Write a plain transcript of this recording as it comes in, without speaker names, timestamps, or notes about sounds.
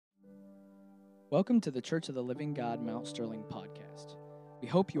Welcome to the Church of the Living God Mount Sterling podcast. We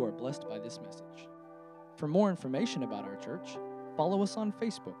hope you are blessed by this message. For more information about our church, follow us on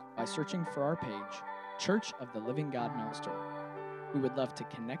Facebook by searching for our page, Church of the Living God Mount Sterling. We would love to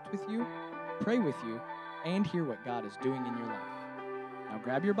connect with you, pray with you, and hear what God is doing in your life. Now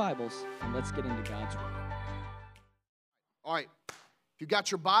grab your Bibles and let's get into God's Word. All right, if you got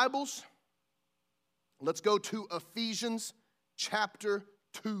your Bibles, let's go to Ephesians chapter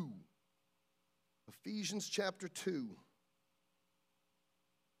 2. Ephesians chapter 2.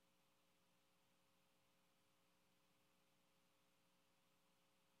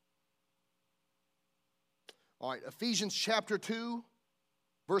 All right, Ephesians chapter 2,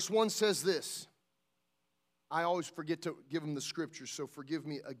 verse 1 says this. I always forget to give them the scriptures, so forgive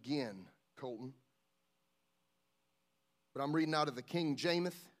me again, Colton. But I'm reading out of the King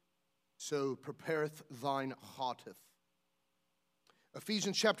James, so prepareth thine hearteth.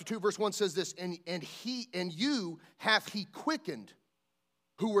 Ephesians chapter 2, verse 1 says this, and you hath he quickened,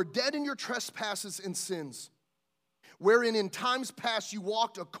 who were dead in your trespasses and sins, wherein in times past you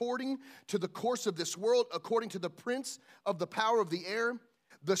walked according to the course of this world, according to the prince of the power of the air,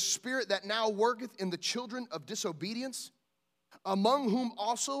 the spirit that now worketh in the children of disobedience, among whom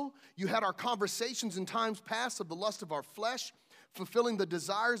also you had our conversations in times past of the lust of our flesh, fulfilling the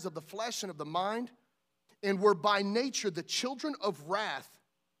desires of the flesh and of the mind, and were by nature the children of wrath,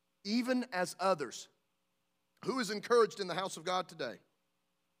 even as others. Who is encouraged in the house of God today?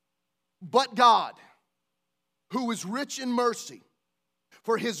 But God, who is rich in mercy,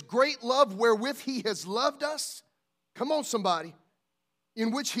 for his great love wherewith he has loved us, come on somebody, in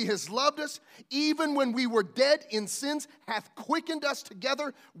which he has loved us, even when we were dead in sins, hath quickened us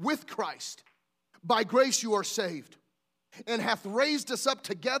together with Christ. By grace you are saved, and hath raised us up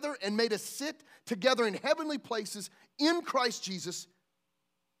together and made us sit together in heavenly places in Christ Jesus,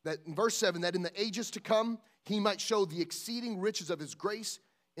 that in verse 7, that in the ages to come he might show the exceeding riches of his grace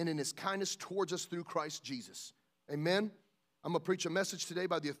and in his kindness towards us through Christ Jesus. Amen. I'm going to preach a message today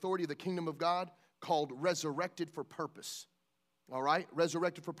by the authority of the kingdom of God called Resurrected for Purpose. All right?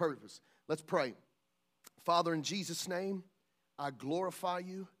 Resurrected for purpose. Let's pray. Father, in Jesus' name, I glorify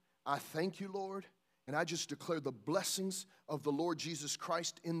you. I thank you, Lord. And I just declare the blessings of the Lord Jesus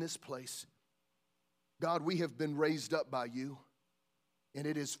Christ in this place. God, we have been raised up by you, and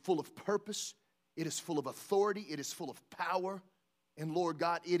it is full of purpose. It is full of authority. It is full of power. And Lord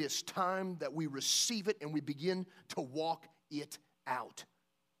God, it is time that we receive it and we begin to walk it out.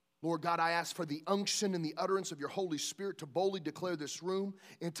 Lord God, I ask for the unction and the utterance of your Holy Spirit to boldly declare this room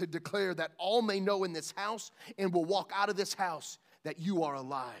and to declare that all may know in this house and will walk out of this house that you are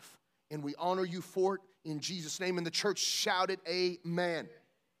alive. And we honor you for it in Jesus' name. And the church shouted, amen.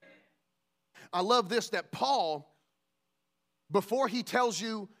 I love this, that Paul, before he tells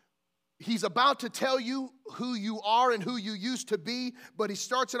you, he's about to tell you who you are and who you used to be, but he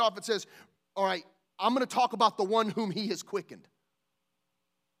starts it off and says, all right, I'm going to talk about the one whom he has quickened.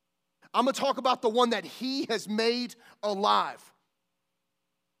 I'm going to talk about the one that he has made alive.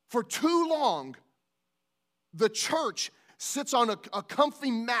 For too long, the church sits on a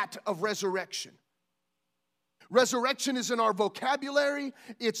comfy mat of resurrection. Resurrection is in our vocabulary.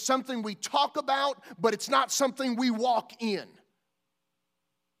 It's something we talk about, but it's not something we walk in.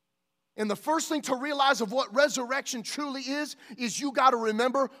 And the first thing to realize of what resurrection truly is you got to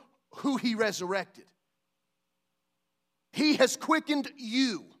remember who he resurrected. He has quickened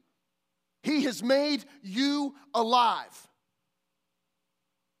you. He has made you alive.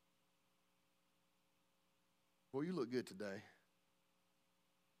 Boy, you look good today.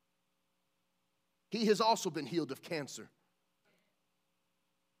 He has also been healed of cancer.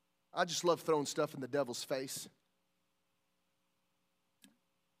 I just love throwing stuff in the devil's face.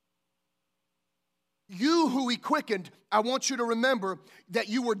 You who he quickened, I want you to remember that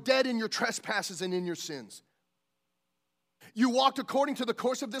you were dead in your trespasses and in your sins. You walked according to the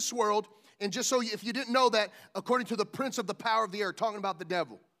course of this world, and just so if you didn't know that, according to the prince of the power of the air, talking about the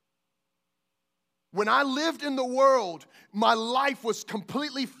devil. When I lived in the world, my life was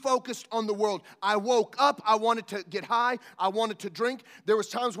completely focused on the world. I woke up, I wanted to get high, I wanted to drink. There was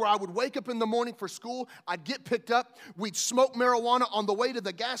times where I would wake up in the morning for school, I'd get picked up, we'd smoke marijuana on the way to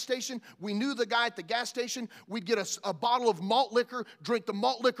the gas station. We knew the guy at the gas station. We'd get a bottle of malt liquor, drink the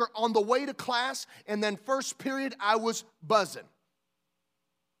malt liquor on the way to class, and then first period, I was buzzing.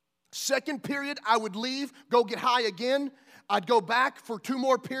 Second period, I would leave, go get high again. I'd go back for 2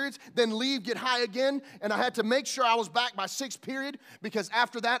 more periods, then leave, get high again, and I had to make sure I was back by 6th period because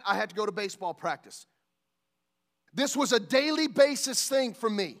after that, I had to go to baseball practice. This was a daily basis thing for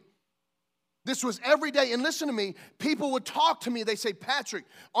me. This was every day. And listen to me, people would talk to me. They say, Patrick,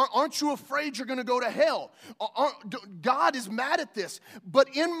 aren't you afraid you're going to go to hell? God is mad at this.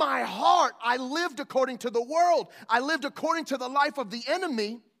 But in my heart, I lived according to the world. I lived according to the life of the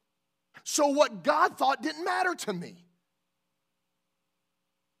enemy. So what God thought didn't matter to me.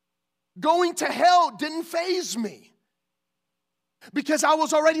 Going to hell didn't faze me. Because I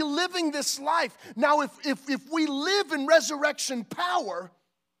was already living this life. Now, if we live in resurrection power,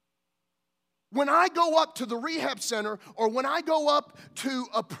 when I go up to the rehab center, or when I go up to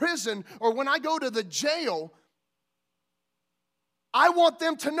a prison, or when I go to the jail, I want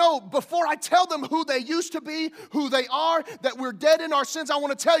them to know, before I tell them who they used to be, who they are, that we're dead in our sins, I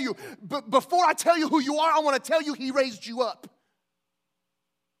want to tell you, but before I tell you who you are, I want to tell you He raised you up.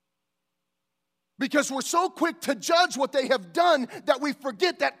 Because we're so quick to judge what they have done that we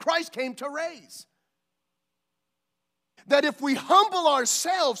forget that Christ came to raise. That if we humble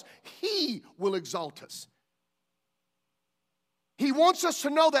ourselves, He will exalt us. He wants us to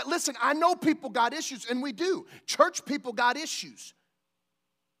know that, listen, I know people got issues, and we do. Church people got issues.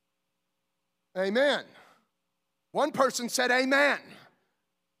 Amen. One person said amen.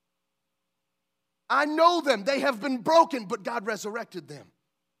 I know them. They have been broken, but God resurrected them.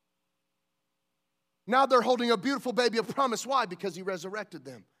 Now they're holding a beautiful baby of promise. Why? Because He resurrected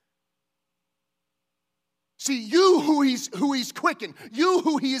them. See, you who he's quickened, you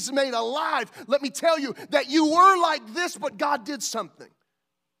who He has made alive, let me tell you that you were like this, but God did something.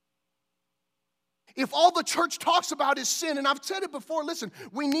 If all the church talks about is sin, and I've said it before, listen,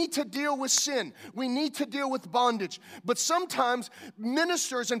 we need to deal with sin. We need to deal with bondage. But sometimes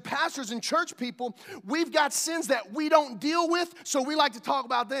ministers and pastors and church people, we've got sins that we don't deal with, so we like to talk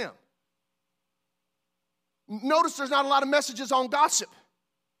about them. Notice there's not a lot of messages on gossip.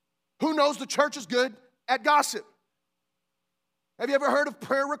 Who knows the church is good at gossip? Have you ever heard of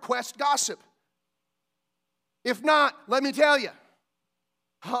prayer request gossip? If not, let me tell you.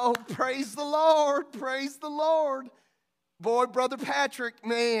 Oh, praise the Lord, praise the Lord. Boy, Brother Patrick,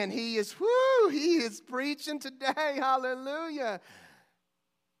 man, he is preaching today, hallelujah.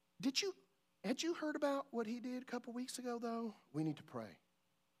 Had you heard about what he did a couple weeks ago, though? We need to pray.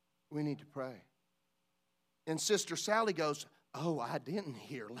 We need to pray. And Sister Sally goes, oh, I didn't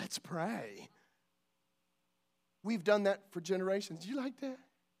hear, let's pray. We've done that for generations. You like that?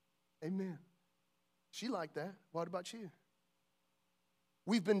 Amen. She liked that. What about you?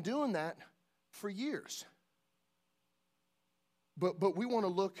 We've been doing that for years. But we want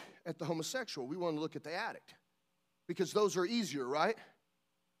to look at the homosexual. We want to look at the addict. Because those are easier, right?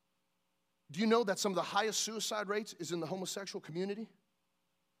 Do you know that some of the highest suicide rates is in the homosexual community?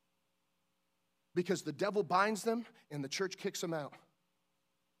 Because the devil binds them and the church kicks them out.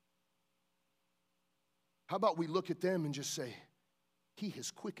 How about we look at them and just say, He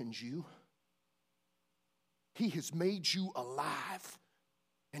has quickened you. He has made you alive.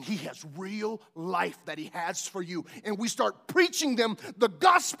 And He has real life that He has for you. And we start preaching them the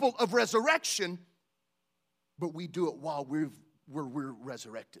gospel of resurrection, but we do it while we're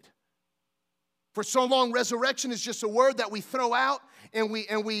resurrected. For so long, resurrection is just a word that we throw out and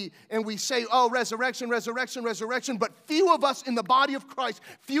we say, oh, resurrection, resurrection, resurrection. But few of us in the body of Christ,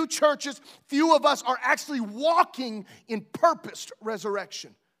 few churches, few of us are actually walking in purposed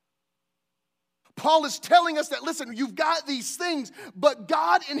resurrection. Paul is telling us that, listen, you've got these things, but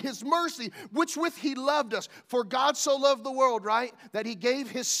God in His mercy, which with He loved us. For God so loved the world, right, that He gave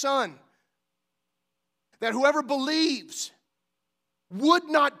His Son, that whoever believes would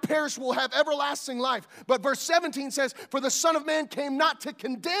not perish, will have everlasting life. But verse 17 says, for the Son of Man came not to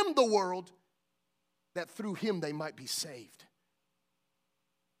condemn the world, that through Him they might be saved.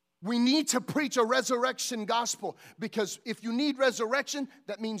 We need to preach a resurrection gospel, because if you need resurrection,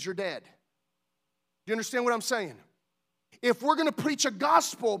 that means you're dead. Do you understand what I'm saying? If we're going to preach a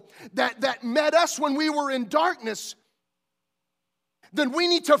gospel that met us when we were in darkness, then we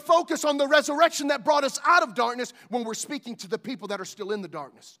need to focus on the resurrection that brought us out of darkness when we're speaking to the people that are still in the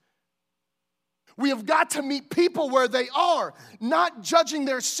darkness. We have got to meet people where they are, not judging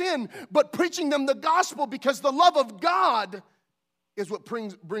their sin, but preaching them the gospel, because the love of God is what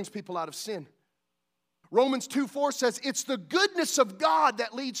brings people out of sin. Romans 2:4 says, it's the goodness of God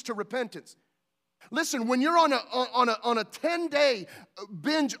that leads to repentance. Listen, when you're on a 10-day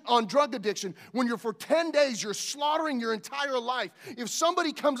binge on drug addiction, when you're for 10 days, you're slaughtering your entire life. If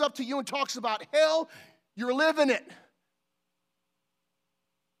somebody comes up to you and talks about hell, you're living it.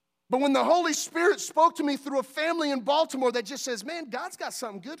 But when the Holy Spirit spoke to me through a family in Baltimore that just says, man, God's got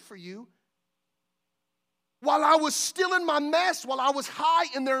something good for you. While I was still in my mess, while I was high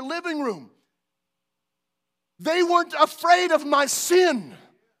in their living room, they weren't afraid of my sin.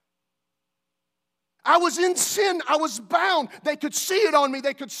 I was in sin. I was bound. They could see it on me.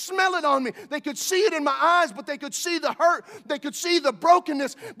 They could smell it on me. They could see it in my eyes, but they could see the hurt. They could see the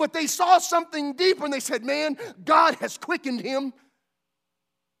brokenness, but they saw something deeper, and they said, man, God has quickened him.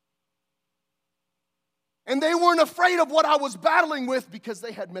 And they weren't afraid of what I was battling with because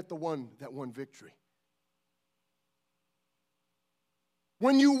they had met the one that won victory.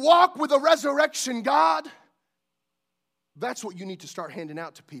 When you walk with a resurrection God, that's what you need to start handing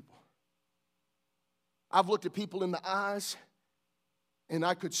out to people. I've looked at people in the eyes, and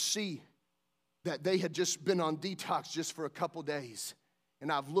I could see that they had just been on detox just for a couple days. And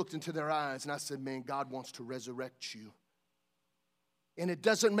I've looked into their eyes, and I said, man, God wants to resurrect you. And it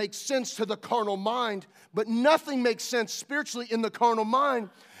doesn't make sense to the carnal mind, but nothing makes sense spiritually in the carnal mind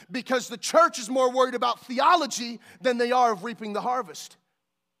because the church is more worried about theology than they are of reaping the harvest.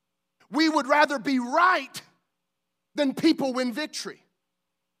 We would rather be right than people win victory.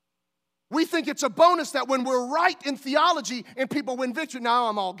 We think it's a bonus that when we're right in theology and people win victory, now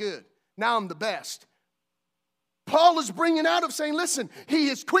I'm all good. Now I'm the best. Paul is bringing out of saying, listen, he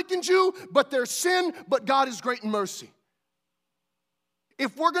has quickened you, but there's sin, but God is great in mercy.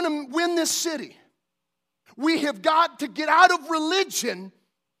 If we're going to win this city, we have got to get out of religion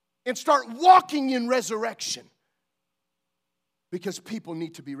and start walking in resurrection because people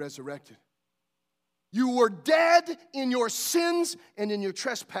need to be resurrected. You were dead in your sins and in your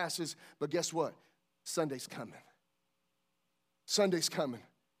trespasses, but guess what? Sunday's coming. Sunday's coming.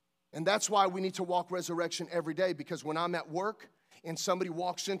 And that's why we need to walk resurrection every day, because when I'm at work and somebody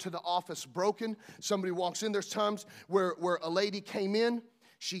walks into the office broken, somebody walks in, there's times where a lady came in,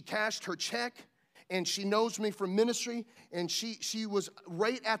 she cashed her check, and she knows me from ministry, and she was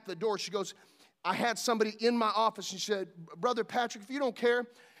right at the door. She goes, I had somebody in my office, and she said, Brother Patrick, if you don't care,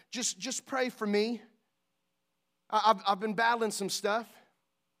 just pray for me. I've been battling some stuff.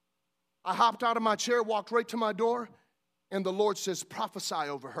 I hopped out of my chair, walked right to my door, and the Lord says, prophesy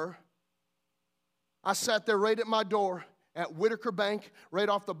over her. I sat there right at my door at Whitaker Bank, right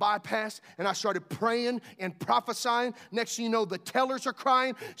off the bypass, and I started praying and prophesying. Next thing you know, the tellers are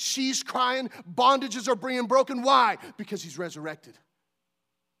crying, she's crying, bondages are being broken. Why? Because he's resurrected.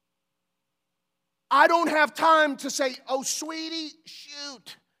 I don't have time to say, oh, sweetie,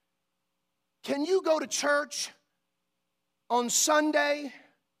 shoot. Can you go to church on Sunday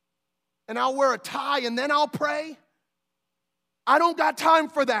and I'll wear a tie and then I'll pray? I don't got time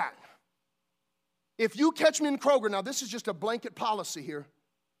for that. If you catch me in Kroger, now this is just a blanket policy here.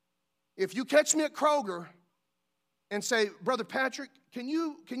 If you catch me at Kroger and say, Brother Patrick, can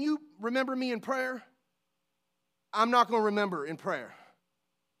you remember me in prayer? I'm not going to remember in prayer.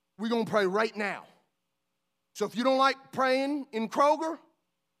 We're going to pray right now. So if you don't like praying in Kroger,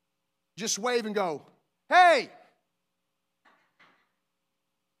 just wave and go, hey.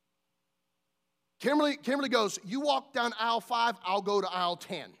 Kimberly goes, you walk down aisle 5, I'll go to aisle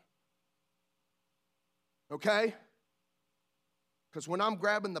 10. Okay? Because when I'm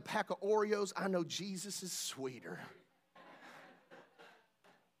grabbing the pack of Oreos, I know Jesus is sweeter.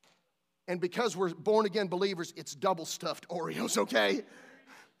 And because we're born-again believers, it's double-stuffed Oreos, okay?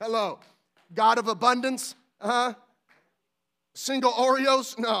 Hello. God of abundance? Single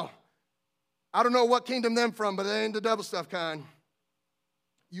Oreos? No. I don't know what kingdom them from, but they ain't the double-stuffed kind.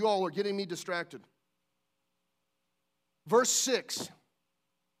 You all are getting me distracted. Verse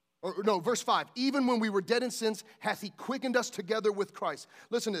 5. Even when we were dead in sins, hath he quickened us together with Christ.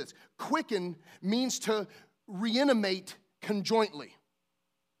 Listen to this. Quicken means to reanimate conjointly.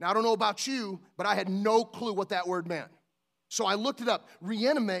 Now, I don't know about you, but I had no clue what that word meant. So I looked it up.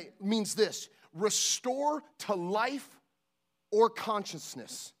 Reanimate means this: restore to life or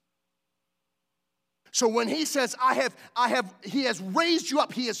consciousness. So when he says, he has raised you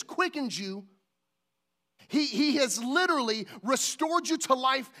up, he has quickened you, he has literally restored you to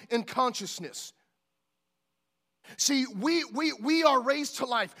life and consciousness. See, we are raised to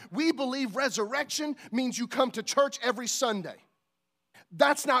life. We believe resurrection means you come to church every Sunday.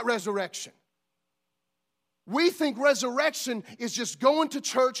 That's not resurrection. We think resurrection is just going to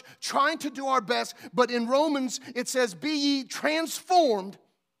church, trying to do our best, but in Romans it says, be ye transformed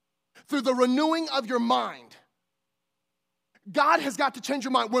through the renewing of your mind. God has got to change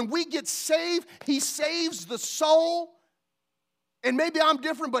your mind. When we get saved, he saves the soul. And maybe I'm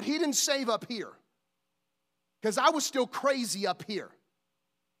different, but he didn't save up here. Because I was still crazy up here.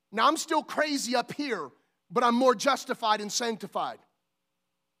 Now I'm still crazy up here, but I'm more justified and sanctified.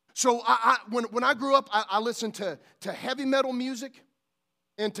 So when I grew up, I listened to heavy metal music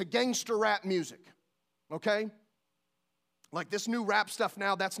and to gangster rap music. Okay? Like this new rap stuff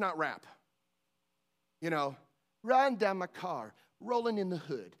now, that's not rap. You know, riding down my car, rolling in the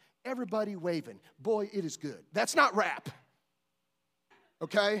hood, everybody waving. Boy, it is good. That's not rap.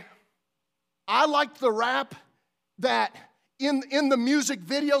 Okay? I liked the rap that in the music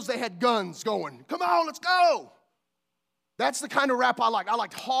videos they had guns going. Come on, let's go. That's the kind of rap I like. I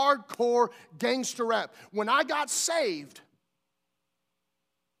liked hardcore gangster rap. When I got saved,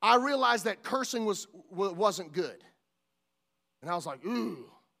 I realized that cursing wasn't good. And I was like, ooh,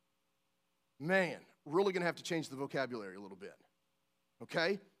 man, really going to have to change the vocabulary a little bit.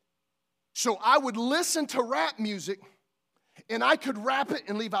 Okay? So I would listen to rap music, and I could rap it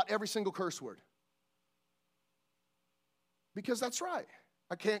and leave out every single curse word. Because that's right.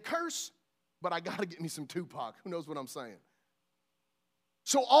 I can't curse, but I got to get me some Tupac. Who knows what I'm saying?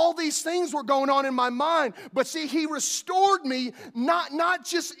 So all these things were going on in my mind. But see, he restored me, not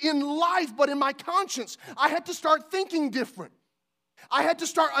just in life, but in my conscience. I had to start thinking different. I had to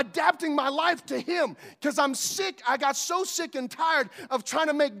start adapting my life to him because I'm sick. I got so sick and tired of trying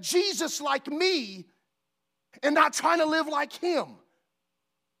to make Jesus like me and not trying to live like him.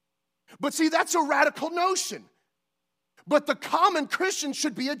 But see, that's a radical notion. But the common Christian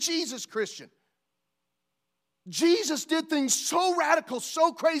should be a Jesus Christian. Jesus did things so radical,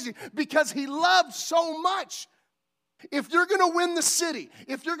 so crazy, because he loved so much. If you're going to win the city,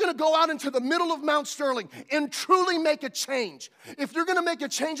 if you're going to go out into the middle of Mount Sterling and truly make a change, if you're going to make a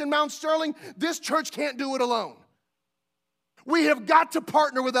change in Mount Sterling, this church can't do it alone. We have got to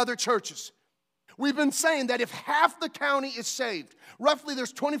partner with other churches. We've been saying that if half the county is saved, roughly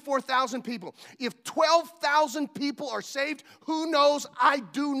there's 24,000 people. If 12,000 people are saved, who knows? I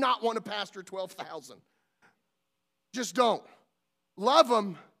do not want to pastor 12,000. Just don't. Love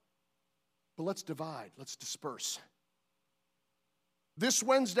them, but let's divide. Let's disperse. This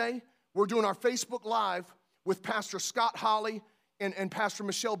Wednesday, we're doing our Facebook Live with Pastor Scott Holly and Pastor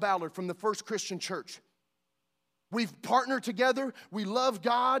Michelle Ballard from the First Christian Church. We've partnered together. We love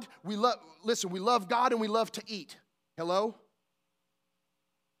God. We love God and we love to eat. Hello?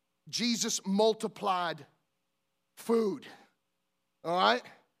 Jesus multiplied food. All right?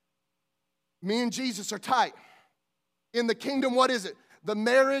 Me and Jesus are tight. In the kingdom, what is it? The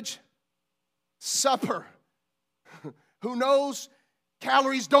marriage supper. Who knows?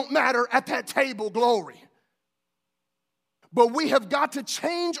 Calories don't matter at that table, glory. But we have got to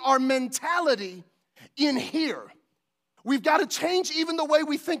change our mentality in here. We've got to change even the way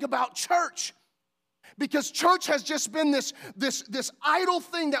we think about church. Because church has just been this idle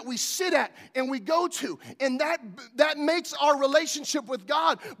thing that we sit at and we go to. And that makes our relationship with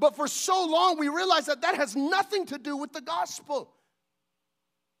God. But for so long, we realize that has nothing to do with the gospel.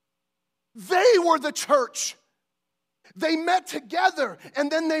 They were the church. They met together,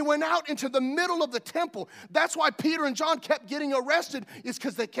 and then they went out into the middle of the temple. That's why Peter and John kept getting arrested, is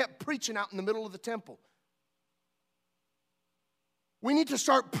because they kept preaching out in the middle of the temple. We need to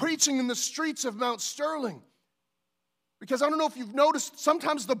start preaching in the streets of Mount Sterling. Because I don't know if you've noticed,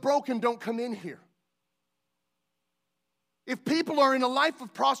 sometimes the broken don't come in here. If people are in a life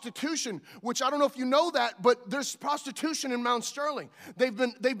of prostitution, which I don't know if you know that, but there's prostitution in Mount Sterling. They've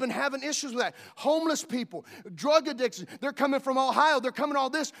been having issues with that. Homeless people, drug addicts, they're coming from Ohio, they're coming all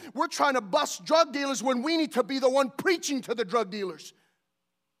this. We're trying to bust drug dealers when we need to be the one preaching to the drug dealers.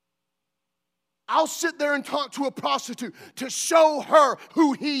 I'll sit there and talk to a prostitute to show her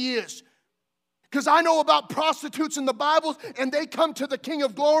who he is. Because I know about prostitutes in the Bible, and they come to the King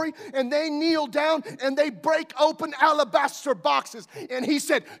of Glory, and they kneel down, and they break open alabaster boxes. And he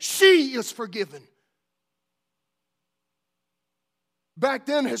said, she is forgiven. Back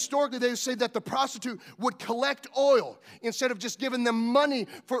then, historically, they would say that the prostitute would collect oil. Instead of just giving them money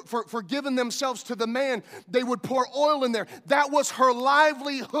for giving themselves to the man, they would pour oil in there. That was her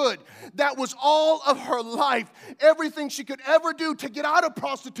livelihood. That was all of her life. Everything she could ever do to get out of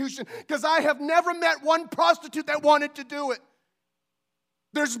prostitution, because I have never met one prostitute that wanted to do it.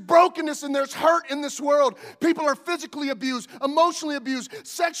 There's brokenness and there's hurt in this world. People are physically abused, emotionally abused,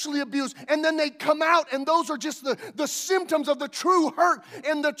 sexually abused, and then they come out, and those are just the symptoms of the true hurt.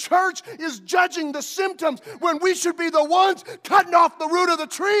 And the church is judging the symptoms when we should be the ones cutting off the root of the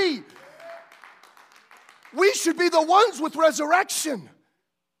tree. We should be the ones with resurrection.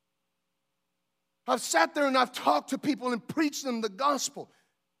 I've sat there and I've talked to people and preached them the gospel.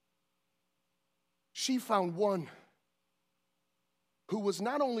 She found one who was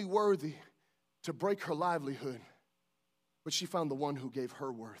not only worthy to break her livelihood, but she found the one who gave her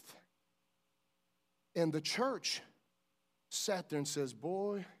worth. And the church sat there and says,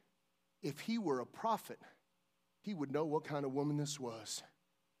 boy, if he were a prophet, he would know what kind of woman this was.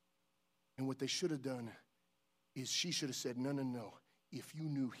 And what they should have done is she should have said, no. If you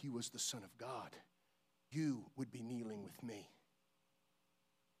knew he was the Son of God, you would be kneeling with me.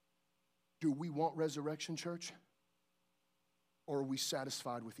 Do we want resurrection, church? Or are we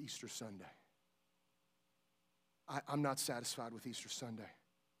satisfied with Easter Sunday? I'm not satisfied with Easter Sunday.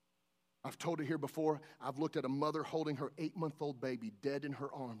 I've told it here before. I've looked at a mother holding her 8-month-old baby dead in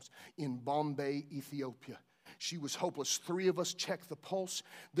her arms in Bombay, Ethiopia. She was hopeless. 3 of us checked the pulse.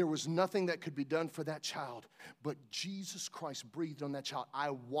 There was nothing that could be done for that child. But Jesus Christ breathed on that child.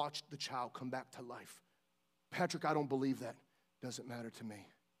 I watched the child come back to life. Patrick, I don't believe that. Doesn't matter to me.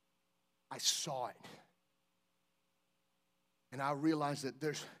 I saw it. And I realized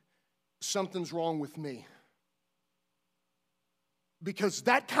that something's wrong with me. Because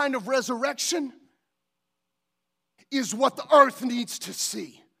that kind of resurrection is what the earth needs to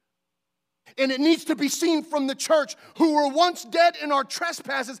see. And it needs to be seen from the church who were once dead in our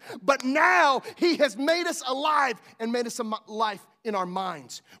trespasses, but now He has made us alive and made us alive in our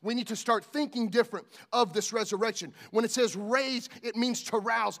minds. We need to start thinking different of this resurrection. When it says raise, it means to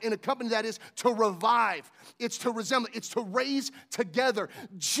rouse. And accompany that is to revive. It's to resemble. It's to raise together.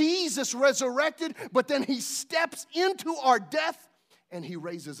 Jesus resurrected, but then He steps into our death and He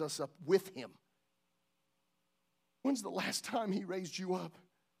raises us up with Him. When's the last time He raised you up?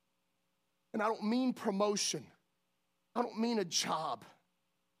 And I don't mean promotion. I don't mean a job.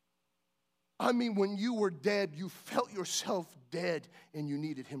 I mean when you were dead, you felt yourself dead and you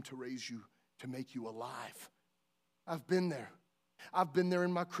needed Him to raise you, to make you alive. I've been there. I've been there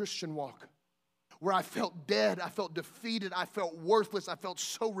in my Christian walk where I felt dead, I felt defeated, I felt worthless, I felt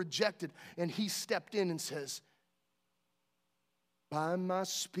so rejected. And He stepped in and says, by my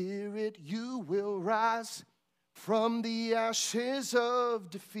Spirit you will rise from the ashes of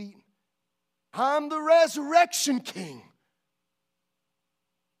defeat. I'm the resurrection King.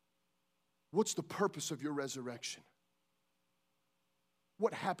 What's the purpose of your resurrection?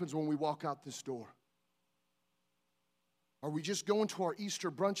 What happens when we walk out this door? Are we just going to our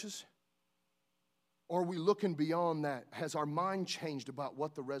Easter brunches? Or are we looking beyond that? Has our mind changed about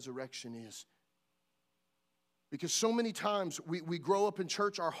what the resurrection is? Because so many times we grow up in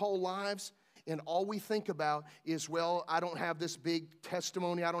church our whole lives, and all we think about is, well, I don't have this big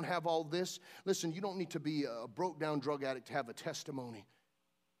testimony. I don't have all this. Listen, you don't need to be a broke down drug addict to have a testimony.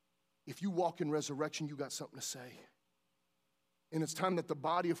 If you walk in resurrection, you got something to say. And it's time that the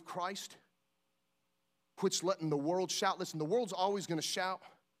body of Christ quits letting the world shout. Listen, the world's always going to shout,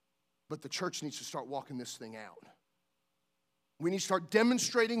 but the church needs to start walking this thing out. We need to start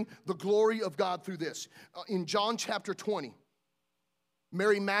demonstrating the glory of God through this. In John chapter 20,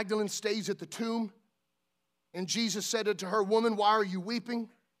 Mary Magdalene stays at the tomb, and Jesus said unto her, woman, why are you weeping?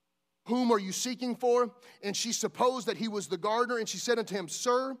 Whom are you seeking for? And she supposed that He was the gardener, and she said unto Him,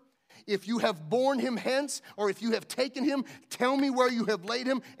 Sir, if you have borne Him hence, or if you have taken Him, tell me where you have laid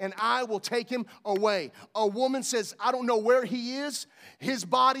Him, and I will take Him away. A woman says, I don't know where He is. His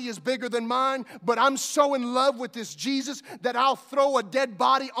body is bigger than mine, but I'm so in love with this Jesus that I'll throw a dead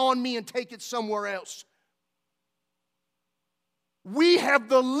body on me and take it somewhere else. We have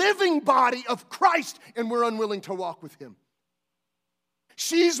the living body of Christ, and we're unwilling to walk with Him.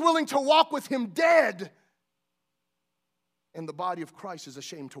 She's willing to walk with Him dead, and the body of Christ is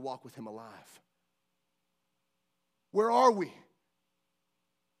ashamed to walk with Him alive. Where are we?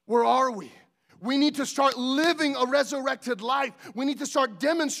 Where are we? We need to start living a resurrected life. We need to start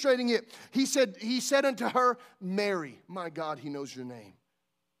demonstrating it. He said unto her, Mary. My God, He knows your name.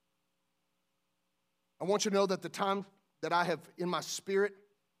 I want you to know that the time that I have in my spirit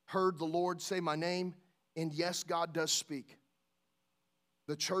heard the Lord say my name, and yes, God does speak.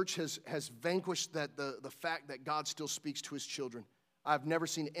 The church has vanquished the fact that God still speaks to His children. I've never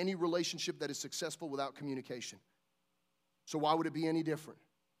seen any relationship that is successful without communication. So why would it be any different?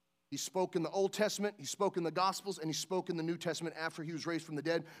 He spoke in the Old Testament, He spoke in the Gospels, and He spoke in the New Testament after He was raised from the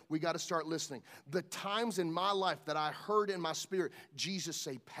dead. We got to start listening. The times in my life that I heard in my spirit Jesus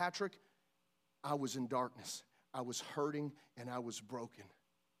say, Patrick, I was in darkness. I was hurting and I was broken.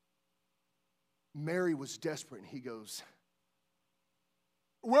 Mary was desperate, and He goes,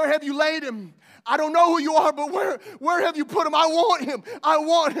 where have you laid Him? I don't know who you are, but where have you put Him? I want Him. I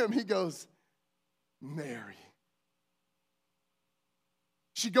want Him. He goes, Mary.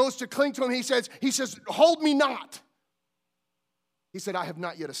 She goes to cling to Him. He says, hold me not. He said, I have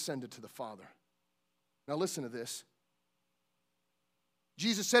not yet ascended to the Father. Now listen to this.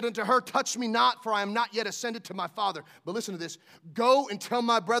 Jesus said unto her, touch me not, for I am not yet ascended to my Father. But listen to this. Go and tell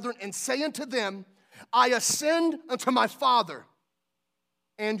my brethren and say unto them, I ascend unto my Father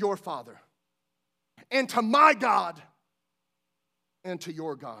and your Father, and to my God and to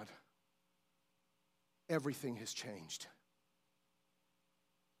your God. Everything has changed.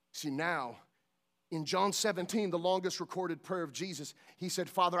 See, now In John 17, the longest recorded prayer of Jesus, he said,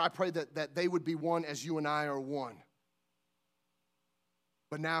 Father, I pray that they would be one as you and I are one.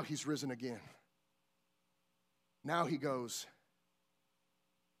 But now he's risen again. Now he goes,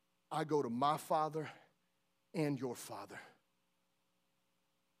 I go to my Father and your Father.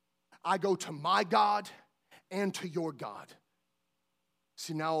 I go to my God and to your God.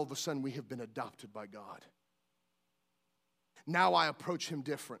 See, now all of a sudden we have been adopted by God. Now I approach him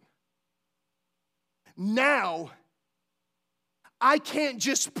different. Now, I can't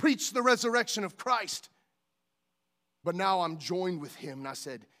just preach the resurrection of Christ, but now I'm joined with him, and I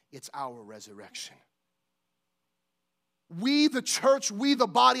said, it's our resurrection. We, the church, we, the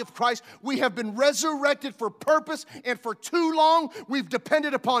body of Christ, we have been resurrected for purpose, and for too long, we've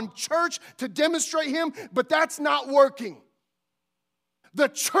depended upon church to demonstrate him, but that's not working. The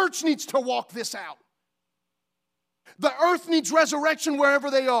church needs to walk this out. The earth needs resurrection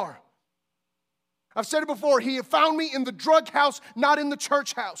wherever they are. I've said it before, he found me in the drug house, not in the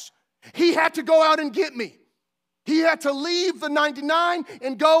church house. He had to go out and get me. He had to leave the 99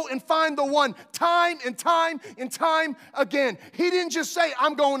 and go and find the one time and time and time again. He didn't just say,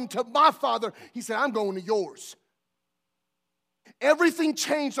 I'm going to my Father. He said, I'm going to yours. Everything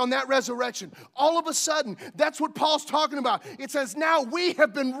changed on that resurrection. All of a sudden, that's what Paul's talking about. It says, now we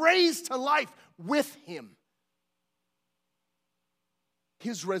have been raised to life with him.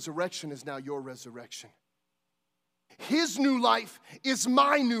 His resurrection is now your resurrection. His new life is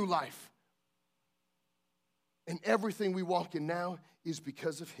my new life. And everything we walk in now is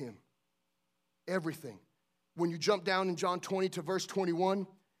because of him. Everything. When you jump down in John 20 to verse 21,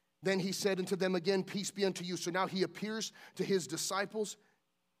 then he said unto them again, peace be unto you. So now he appears to his disciples.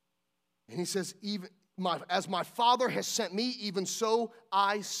 And he says, as my Father has sent me, even so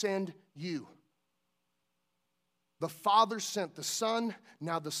I send you. The Father sent the Son,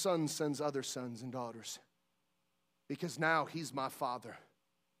 now the Son sends other sons and daughters. Because now he's my Father.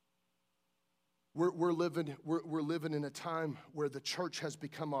 We're living in a time where the church has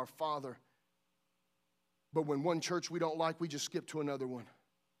become our Father. But when one church we don't like, we just skip to another one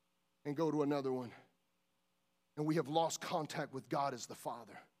and go to another one. And we have lost contact with God as the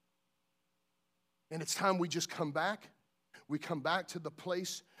Father. And it's time we just come back. We come back to the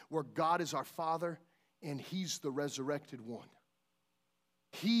place where God is our Father and he's the resurrected one.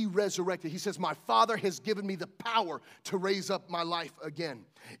 He resurrected. He says, my Father has given me the power to raise up my life again.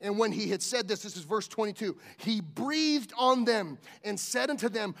 And when he had said this is verse 22, he breathed on them and said unto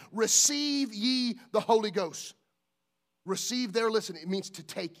them, receive ye the Holy Ghost. Receive there, listen, it means to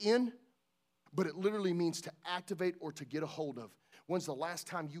take in, but it literally means to activate or to get a hold of. When's the last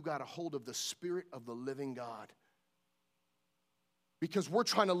time you got a hold of the Spirit of the living God? Because we're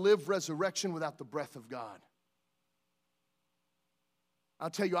trying to live resurrection without the breath of God. I'll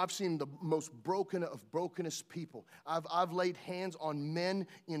tell you, I've seen the most broken of brokenest people. I've laid hands on men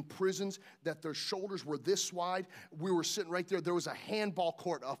in prisons that their shoulders were this wide. We were sitting right there. There was a handball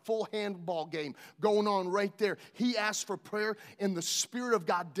court, a full handball game going on right there. He asked for prayer, and the Spirit of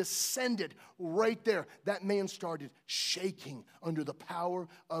God descended right there. That man started shaking under the power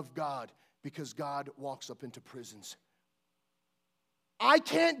of God because God walks up into prisons. I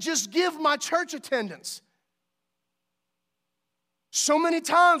can't just give my church attendance. So many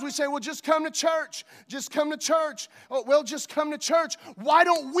times we say, well, just come to church. Just come to church. Oh, well, just come to church. Why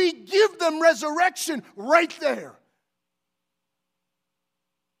don't we give them resurrection right there?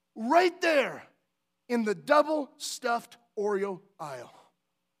 Right there in the double-stuffed Oreo aisle.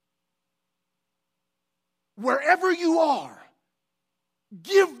 Wherever you are,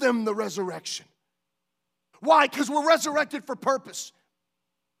 give them the resurrection. Why? Because we're resurrected for purpose.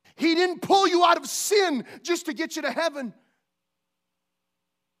 He didn't pull you out of sin just to get you to heaven.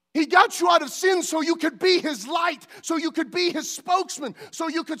 He got you out of sin so you could be his light, so you could be his spokesman, so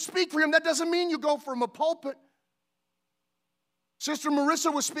you could speak for him. That doesn't mean you go from a pulpit. Sister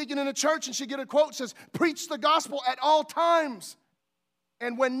Marissa was speaking in a church and she get a quote that says, preach the gospel at all times,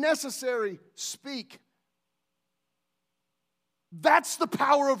 and when necessary, speak. That's the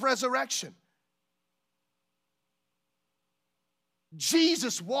power of resurrection.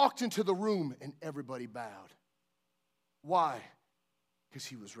 Jesus walked into the room and everybody bowed. Why? Because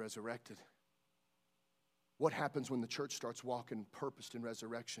he was resurrected. What happens when the church starts walking purposed in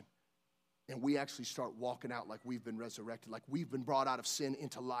resurrection? And we actually start walking out like we've been resurrected, like we've been brought out of sin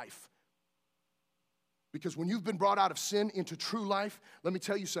into life. Because when you've been brought out of sin into true life, let me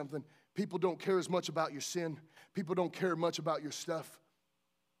tell you something. People don't care as much about your sin. People don't care much about your stuff.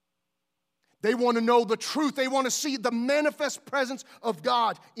 They want to know the truth. They want to see the manifest presence of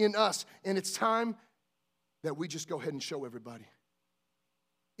God in us. And it's time that we just go ahead and show everybody.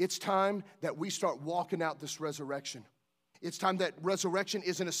 It's time that we start walking out this resurrection. It's time that resurrection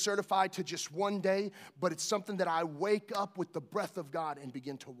isn't a certified to just one day, but it's something that I wake up with the breath of God and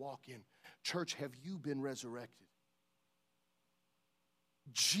begin to walk in. Church, have you been resurrected?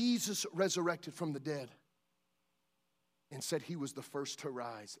 Jesus resurrected from the dead and said he was the first to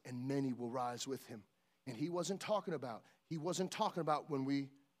rise, and many will rise with him. And he wasn't talking about when we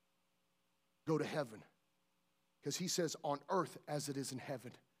go to heaven, because he says on earth as it is in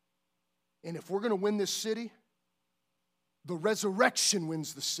heaven. And if we're going to win this city, the resurrection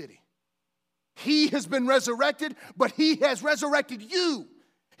wins the city. He has been resurrected, but he has resurrected you.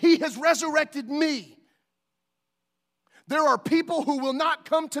 He has resurrected me. There are people who will not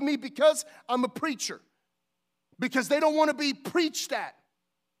come to me because I'm a preacher, because they don't want to be preached at.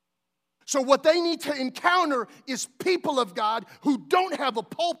 So what they need to encounter is people of God who don't have a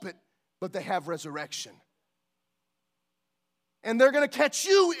pulpit, but they have resurrection. And they're going to catch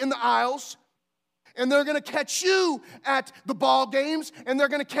you in the aisles, and they're going to catch you at the ball games, and they're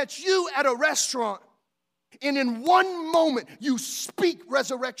going to catch you at a restaurant. And in one moment, you speak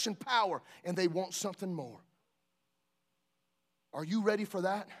resurrection power, and they want something more. Are you ready for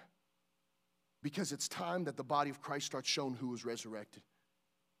that? Because it's time that the body of Christ starts showing who was resurrected.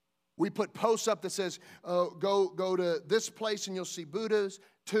 We put posts up that says, go to this place and you'll see Buddha's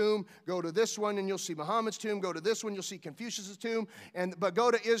tomb. Go to this one and you'll see Muhammad's tomb. Go to this one, you'll see Confucius' tomb. But go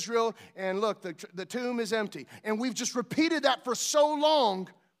to Israel and look, the tomb is empty. And we've just repeated that for so long.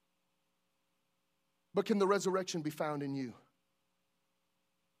 But can the resurrection be found in you?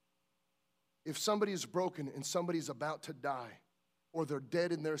 If somebody is broken and somebody's about to die, or they're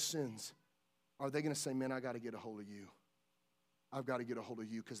dead in their sins, are they going to say, man, I got to get a hold of you? I've got to get a hold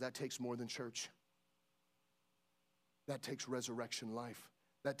of you, because that takes more than church. That takes resurrection life.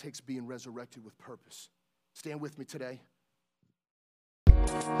 That takes being resurrected with purpose. Stand with me today.